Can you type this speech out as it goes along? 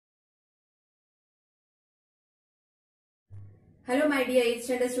Hello my dear 8th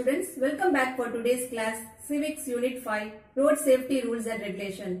standard students, welcome back for today's class Civics Unit 5 Road Safety Rules and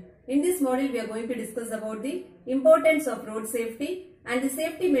Regulation. In this module we are going to discuss about the importance of road safety and the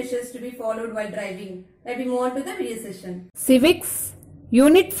safety measures to be followed while driving. Let me move on to the video session. Civics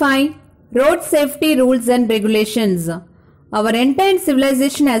Unit 5 Road Safety Rules and Regulations. Our entire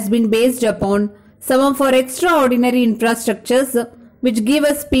civilization has been based upon some of our extraordinary infrastructures which give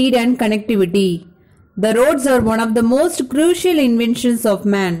us speed and connectivity. The roads are one of the most crucial inventions of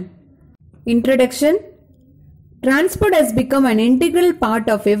man. Introduction. Transport has become an integral part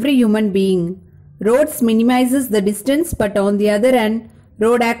of every human being. Roads minimizes the distance, but on the other hand,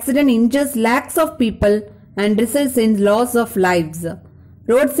 road accident injures lakhs of people and results in loss of lives.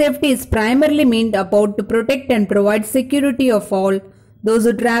 Road safety is primarily meant about to protect and provide security of all those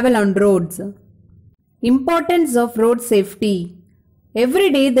who travel on roads. Importance of road safety. Every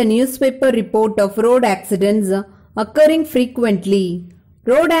day the newspaper report of road accidents occurring frequently.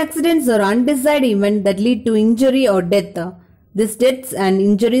 Road accidents are undesired events that lead to injury or death. These deaths and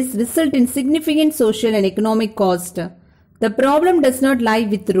injuries result in significant social and economic cost. The problem does not lie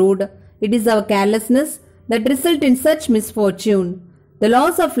with road. It is our carelessness that result in such misfortune. The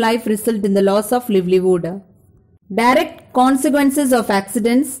loss of life result in the loss of livelihood. Direct consequences of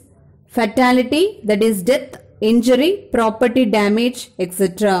accidents: fatality, that is death, injury, property damage,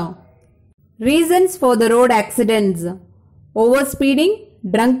 etc. Reasons for the road accidents: overspeeding,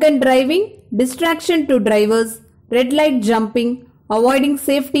 drunken driving, distraction to drivers, red light jumping, avoiding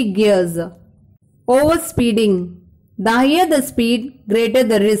safety gears. Overspeeding. The higher the speed, greater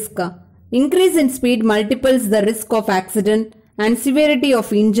the risk. Increase in speed multiples the risk of accident and severity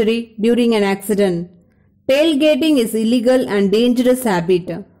of injury during an accident. Tailgating is illegal and dangerous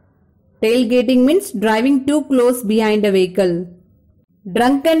habit. Tailgating means driving too close behind a vehicle.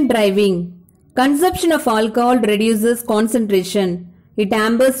 Drunken driving. Consumption of alcohol reduces concentration. It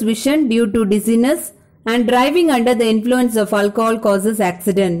hampers vision due to dizziness, and driving under the influence of alcohol causes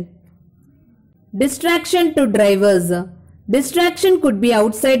accident. Distraction to drivers. Distraction could be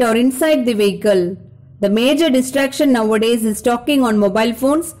outside or inside the vehicle. The major distraction nowadays is talking on mobile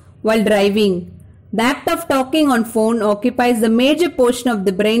phones while driving. The act of talking on phone occupies the major portion of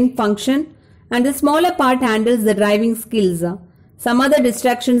the brain function, and the smaller part handles the driving skills. Some other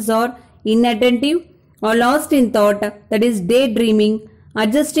distractions are inattentive or lost in thought, that is daydreaming,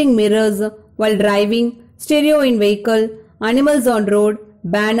 adjusting mirrors while driving, stereo in vehicle, animals on road,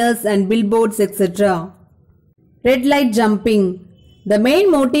 banners and billboards, etc. Red light jumping. The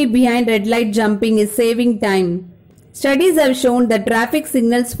main motive behind red light jumping is saving time. Studies have shown that traffic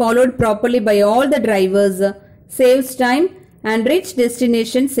signals followed properly by all the drivers saves time and reach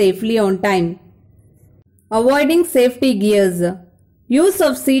destination safely on time. Avoiding safety gears. Use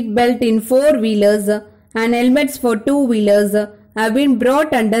of seat belt in four-wheelers and helmets for two-wheelers have been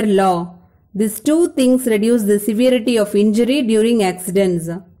brought under law. These two things reduce the severity of injury during accidents.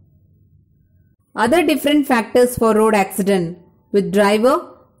 Other different factors for road accident: with driver,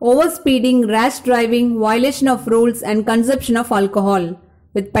 overspeeding, rash driving, violation of rules and consumption of alcohol.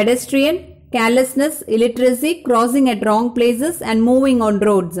 With pedestrian, carelessness, illiteracy, crossing at wrong places and moving on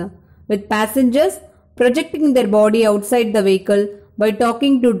roads. With passengers, projecting their body outside the vehicle by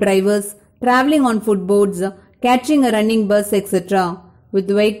talking to drivers, traveling on footboards, catching a running bus, etc. With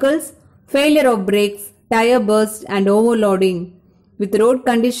vehicles, failure of brakes, tire burst and overloading. With road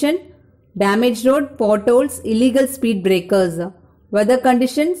condition, damaged road, potholes, illegal speed breakers. Weather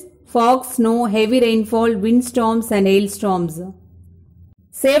conditions: fog, snow, heavy rainfall, windstorms and hailstorms.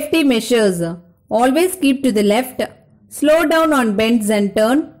 Safety measures: always keep to the left, slow down on bends and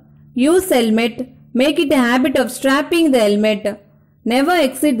turn, use helmet, make it a habit of strapping the helmet, never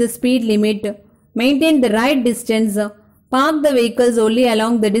exceed the speed limit, maintain the right distance, park the vehicles only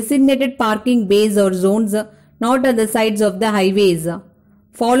along the designated parking bays or zones, not on the sides of the highways.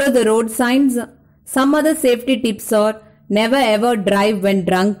 Follow the road signs. Some other safety tips are: never ever drive when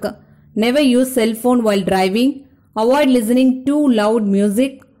drunk. Never use cell phone while driving. Avoid listening to loud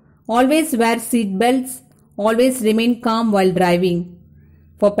music. Always wear seat belts. Always remain calm while driving.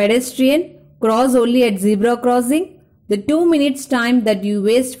 For pedestrian, cross only at zebra crossing. The 2 minutes time that you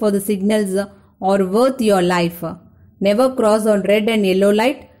waste for the signals are worth your life. Never cross on red and yellow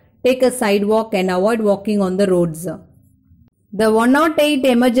light. Take a sidewalk and avoid walking on the roads. The 108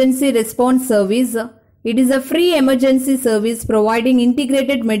 Emergency Response Service. It is a free emergency service providing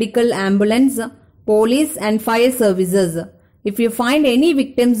integrated medical, ambulance, police and fire services. If you find any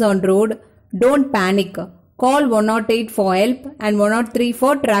victims on road, don't panic. Call 108 for help and 103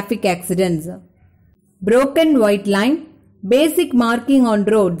 for traffic accidents. Broken white line. Basic marking on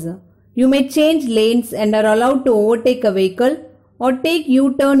roads. You may change lanes and are allowed to overtake a vehicle or take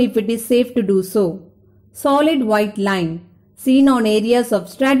U-turn if it is safe to do so. Solid white line, seen on areas of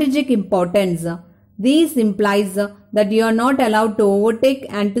strategic importance. These implies that you are not allowed to overtake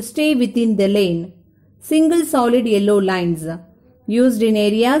and to stay within the lane. Single solid yellow lines, used in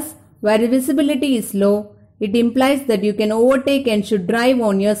areas where visibility is low. It implies that you can overtake and should drive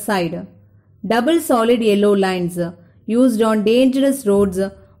on your side. Double solid yellow lines, used on dangerous roads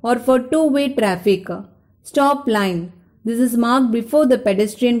or for two-way traffic. Stop line, this is marked before the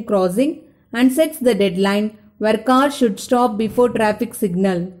pedestrian crossing and sets the deadline where cars should stop before traffic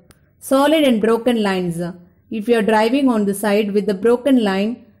signal. Solid and broken lines, if you are driving on the side with the broken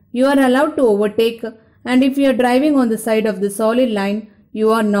line, you are allowed to overtake, and if you are driving on the side of the solid line,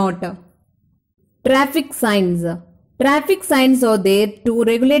 you are not. Traffic signs. Traffic signs are there to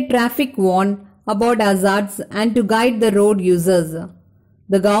regulate traffic, warn about hazards and to guide the road users.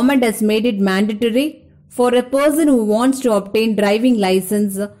 The government has made it mandatory for a person who wants to obtain driving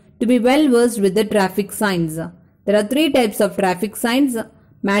license to be well versed with the traffic signs. There are three types of traffic signs: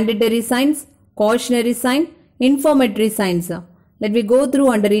 mandatory signs, cautionary sign, informatory signs. Let me go through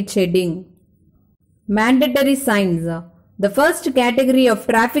under each heading. Mandatory signs. The first category of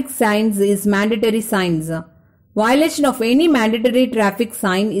traffic signs is mandatory signs. Violation of any mandatory traffic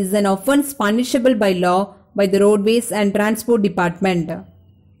sign is an offence punishable by law by the Roadways and Transport Department.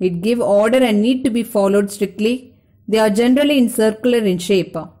 It gives order and need to be followed strictly. They are generally in circular in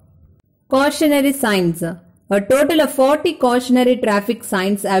shape. Cautionary signs. A total of 40 cautionary traffic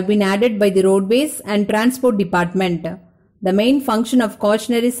signs have been added by the Roadways and Transport Department. The main function of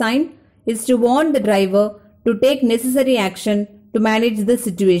cautionary sign is to warn the driver to take necessary action to manage the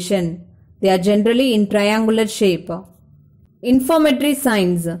situation. They are generally in triangular shape. Informatory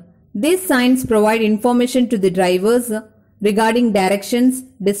signs. These signs provide information to the drivers regarding directions,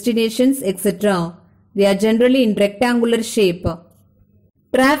 destinations, etc. They are generally in rectangular shape.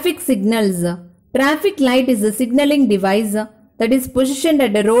 Traffic signals. Traffic light is a signaling device that is positioned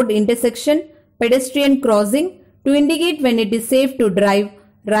at a road intersection, pedestrian crossing to indicate when it is safe to drive,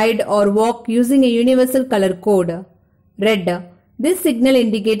 ride or walk using a universal color code. Red. This signal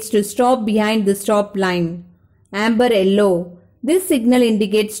indicates to stop behind the stop line. Amber yellow. This signal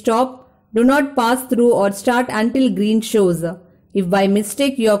indicates stop, do not pass through or start until green shows. If by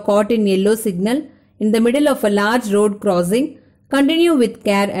mistake you are caught in yellow signal in the middle of a large road crossing, continue with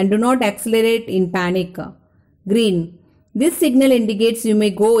care and do not accelerate in panic. Green. This signal indicates you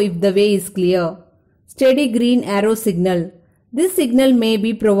may go if the way is clear. Steady green arrow signal. This signal may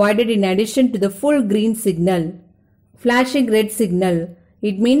be provided in addition to the full green signal. Flashing red signal.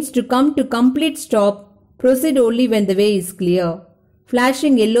 It means to come to complete stop. Proceed only when the way is clear.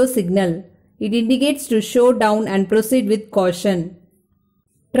 Flashing yellow signal. It indicates to slow down and proceed with caution.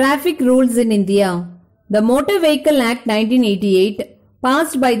 Traffic rules in India. The Motor Vehicle Act 1988,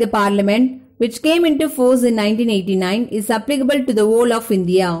 passed by the Parliament, which came into force in 1989, is applicable to the whole of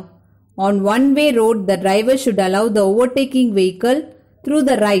India. On one-way road, the driver should allow the overtaking vehicle through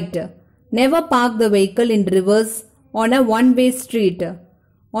the right. Never park the vehicle in reverse on a one-way street.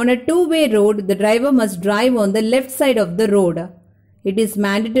 On a two-way road, the driver must drive on the left side of the road. It is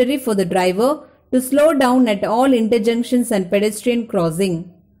mandatory for the driver to slow down at all interjunctions and pedestrian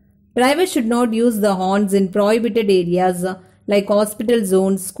crossing. Drivers should not use the horns in prohibited areas like hospital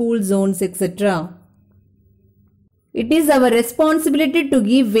zones, school zones, etc. It is our responsibility to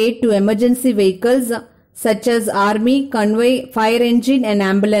give way to emergency vehicles such as army, convoy, fire engine and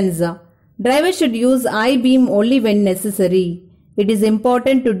ambulance. Drivers should use eye beam only when necessary. It is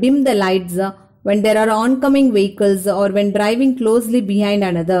important to dim the lights when there are oncoming vehicles or when driving closely behind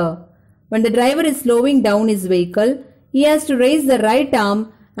another. When the driver is slowing down his vehicle, he has to raise the right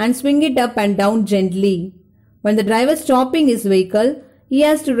arm and swing it up and down gently. When the driver is stopping his vehicle, he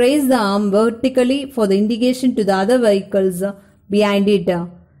has to raise the arm vertically for the indication to the other vehicles behind it.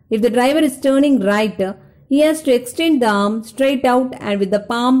 If the driver is turning right, he has to extend the arm straight out and with the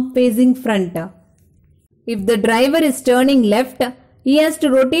palm facing front. If the driver is turning left, he has to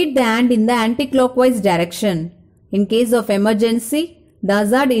rotate the hand in the anti-clockwise direction. In case of emergency, the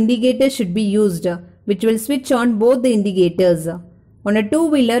hazard indicator should be used, which will switch on both the indicators. On a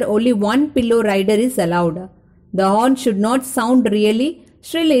two-wheeler, only one pillow rider is allowed. The horn should not sound really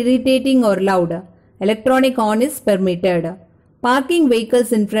shrill, irritating or loud. Electronic horn is permitted. Parking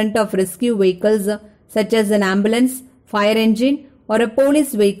vehicles in front of rescue vehicles such as an ambulance, fire engine or a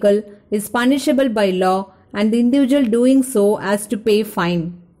police vehicle is punishable by law and the individual doing so has to pay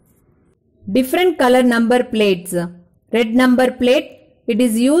fine. Different color number plates. Red number plate. It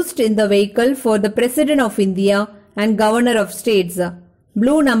is used in the vehicle for the President of India and Governor of States.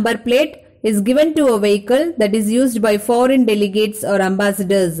 Blue number plate is given to a vehicle that is used by foreign delegates or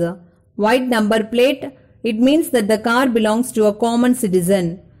ambassadors. White number plate, it means that the car belongs to a common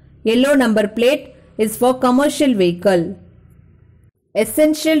citizen. Yellow number plate is for commercial vehicle.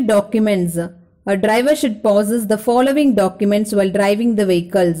 Essential documents. A driver should possess the following documents while driving the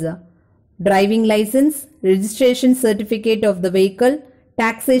vehicles: driving license, registration certificate of the vehicle,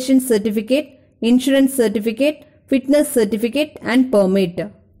 taxation certificate, insurance certificate, fitness certificate and permit.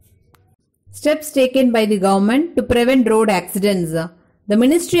 Steps taken by the government to prevent road accidents. The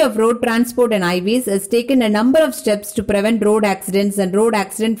Ministry of Road Transport and Highways has taken a number of steps to prevent road accidents and road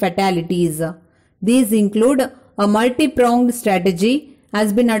accident fatalities. These include a multi-pronged strategy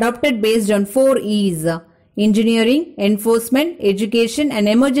has been adopted based on 4 E's: engineering, enforcement, education and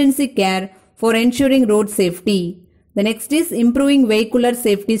emergency care for ensuring road safety. The next is improving vehicular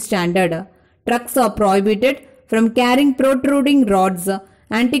safety standard. Trucks are prohibited from carrying protruding rods.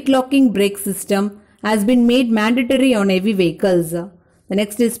 Anti-clocking brake system has been made mandatory on heavy vehicles. The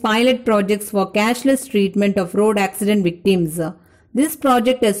next is pilot projects for cashless treatment of road accident victims. This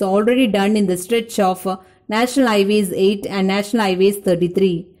project is already done in the stretch of National Highways 8 and National Highways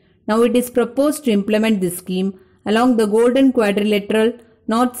 33. Now it is proposed to implement this scheme along the Golden Quadrilateral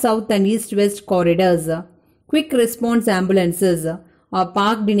North-South and East-West corridors. Quick response ambulances are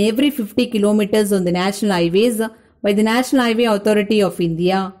parked in every 50 kilometers on the national highways by the National Highway Authority of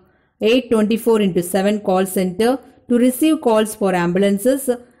India. 8/24/7 call center to receive calls for ambulances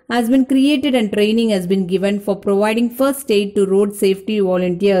has been created and training has been given for providing first aid to road safety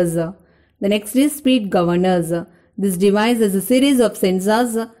volunteers. The next is speed governors. This device has a series of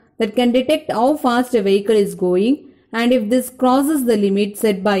sensors that can detect how fast a vehicle is going, and if this crosses the limit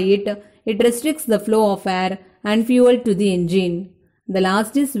set by it, it restricts the flow of air and fuel to the engine. The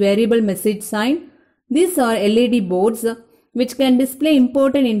last is variable message sign. These are LED boards which can display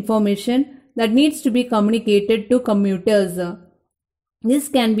important information that needs to be communicated to commuters. This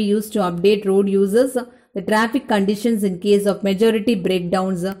can be used to update road users the traffic conditions in case of majority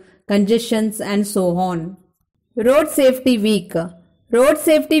breakdowns, congestions and so on. Road Safety Week. Road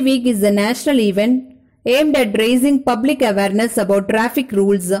Safety Week is a national event aimed at raising public awareness about traffic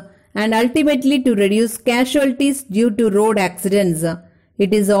rules and ultimately to reduce casualties due to road accidents.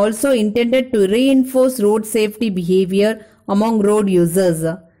 It is also intended to reinforce road safety behavior among road users.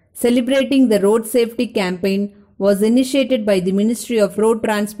 Celebrating the road safety campaign was initiated by the Ministry of Road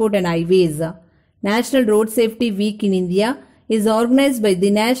Transport and Highways. National Road Safety Week in India is organized by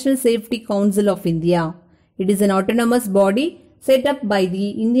the National Safety Council of India. It is an autonomous body set up by the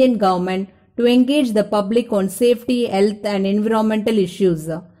Indian government to engage the public on safety, health and environmental issues.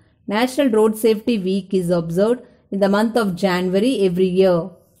 National Road Safety Week is observed in the month of January every year.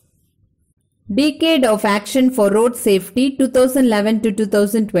 Decade of Action for Road Safety 2011 to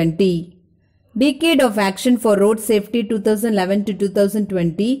 2020. Decade of Action for Road Safety 2011 to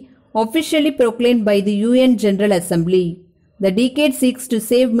 2020 officially proclaimed by the UN General Assembly. The decade seeks to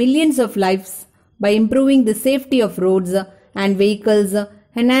save millions of lives by improving the safety of roads and vehicles,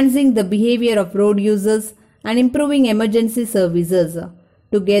 enhancing the behavior of road users and improving emergency services.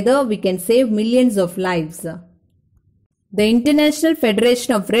 Together we can save millions of lives. The International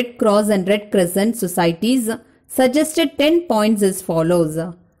Federation of Red Cross and Red Crescent Societies suggested 10 points as follows.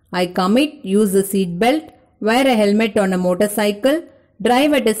 I commit, use a seat belt, wear a helmet on a motorcycle,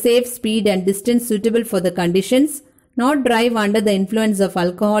 drive at a safe speed and distance suitable for the conditions, not drive under the influence of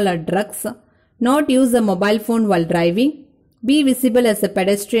alcohol or drugs, not use a mobile phone while driving, be visible as a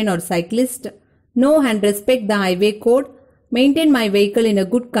pedestrian or cyclist, know and respect the highway code, maintain my vehicle in a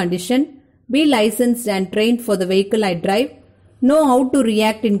good condition, be licensed and trained for the vehicle I drive, know how to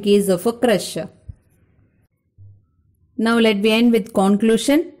react in case of a crash. Now let me end with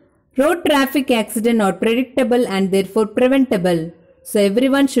conclusion. Road traffic accidents are predictable and therefore preventable. So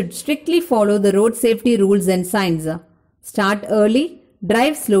everyone should strictly follow the road safety rules and signs. Start early,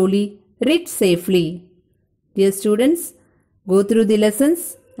 drive slowly, reach safely. Dear students, go through the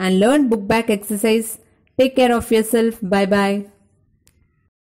lessons and learn book back exercise. Take care of yourself. Bye bye.